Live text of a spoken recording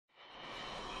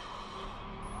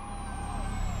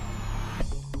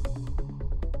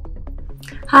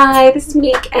Hi, this is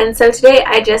Monique, and so today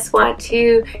I just want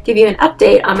to give you an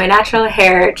update on my natural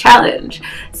hair challenge.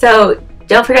 So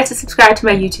don't forget to subscribe to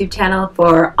my YouTube channel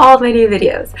for all of my new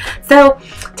videos. So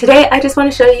today I just want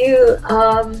to show you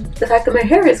the fact that my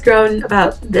hair has grown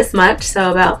about this much,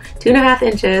 so about 2.5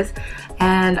 inches.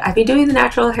 And I've been doing the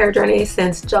natural hair journey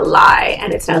since July,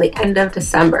 and it's now the end of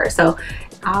December. So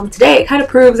today it kind of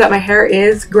proves that my hair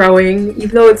is growing,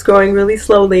 even though it's growing really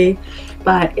slowly.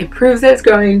 But it proves that it's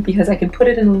growing because I can put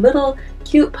it in a little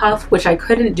cute puff, which I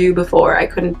couldn't do before. I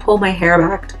couldn't pull my hair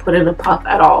back to put it in a puff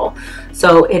at all.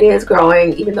 So it is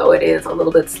growing, even though it is a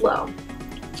little bit slow.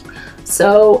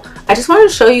 So I just wanted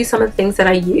to show you some of the things that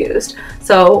I used.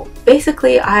 So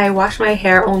basically I wash my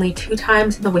hair only 2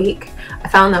 times in the week. I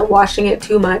found that washing it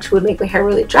too much would make my hair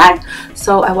really dry.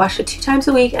 So I wash it 2 times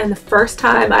a week, and the first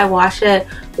time I wash it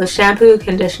with shampoo,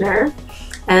 conditioner.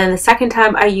 And then the second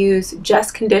time I use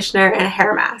just conditioner and a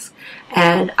hair mask.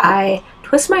 And I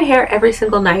twist my hair every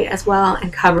single night as well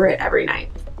and cover it every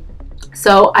night.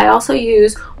 So I also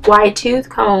use wide tooth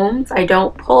combs. I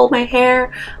don't pull my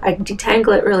hair. I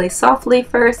detangle it really softly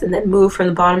first and then move from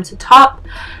the bottom to top.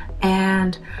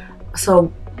 And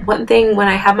so one thing, when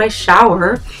I have my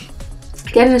shower,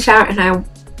 I get in the shower and I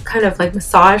kind of like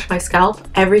massage my scalp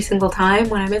every single time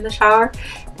when I'm in the shower.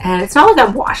 And it's not like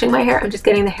I'm washing my hair, I'm just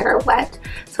getting the hair wet,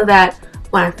 so that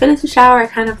when I finish the shower I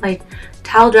kind of like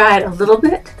towel dry it a little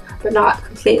bit, but not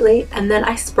completely. And then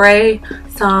I spray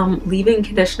some leave-in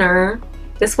conditioner.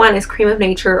 This one is Cream of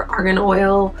Nature Argan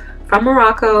Oil from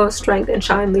Morocco, Strength and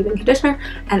Shine leave-in conditioner.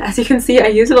 And as you can see, I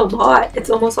use it a lot. It's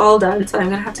almost all done, so I'm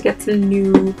gonna have to get some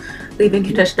new leave-in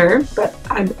conditioner, but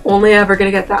I'm only ever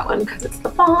gonna get that one because it's the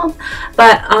bomb.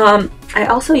 But I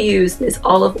also use this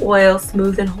olive oil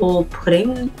smooth and whole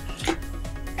pudding. It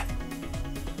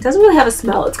doesn't really have a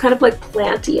smell. It's kind of like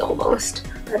planty almost,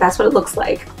 but that's what it looks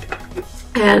like.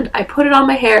 And I put it on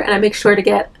my hair and I make sure to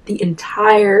get the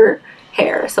entire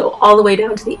hair, so all the way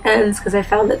down to the ends, because I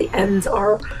found that the ends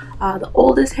are the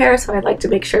oldest hair, so I'd like to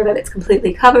make sure that it's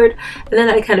completely covered. And then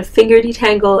I kind of finger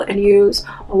detangle and use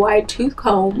a wide tooth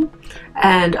comb,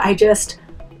 and I just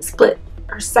split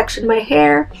or section my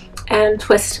hair and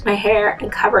twist my hair and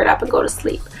cover it up and go to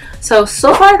sleep. So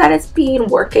far that it's been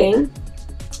working,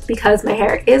 because my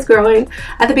hair is growing.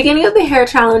 At the beginning of the hair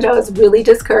challenge I was really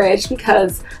discouraged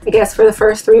because I guess for the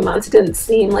first 3 months it didn't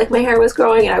seem like my hair was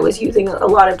growing, and I was using a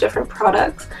lot of different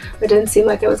products. It didn't seem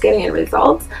like I was getting any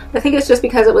results. I think it's just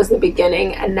because it was the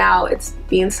beginning, and now it's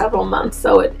been several months,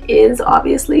 so it is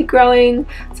obviously growing.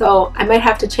 So I might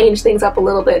have to change things up a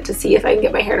little bit to see if I can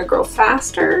get my hair to grow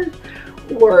faster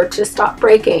or to stop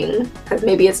breaking, because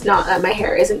maybe it's not that my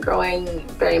hair isn't growing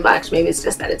very much, maybe it's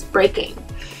just that it's breaking.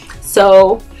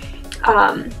 So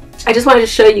I just wanted to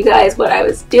show you guys what I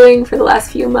was doing for the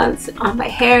last few months on my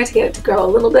hair to get it to grow a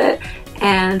little bit,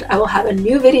 and I will have a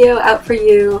new video out for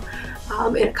you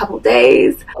in a couple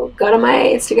days. So go to my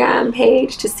Instagram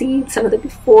page to see some of the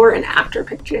before and after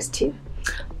pictures too.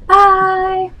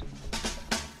 Bye!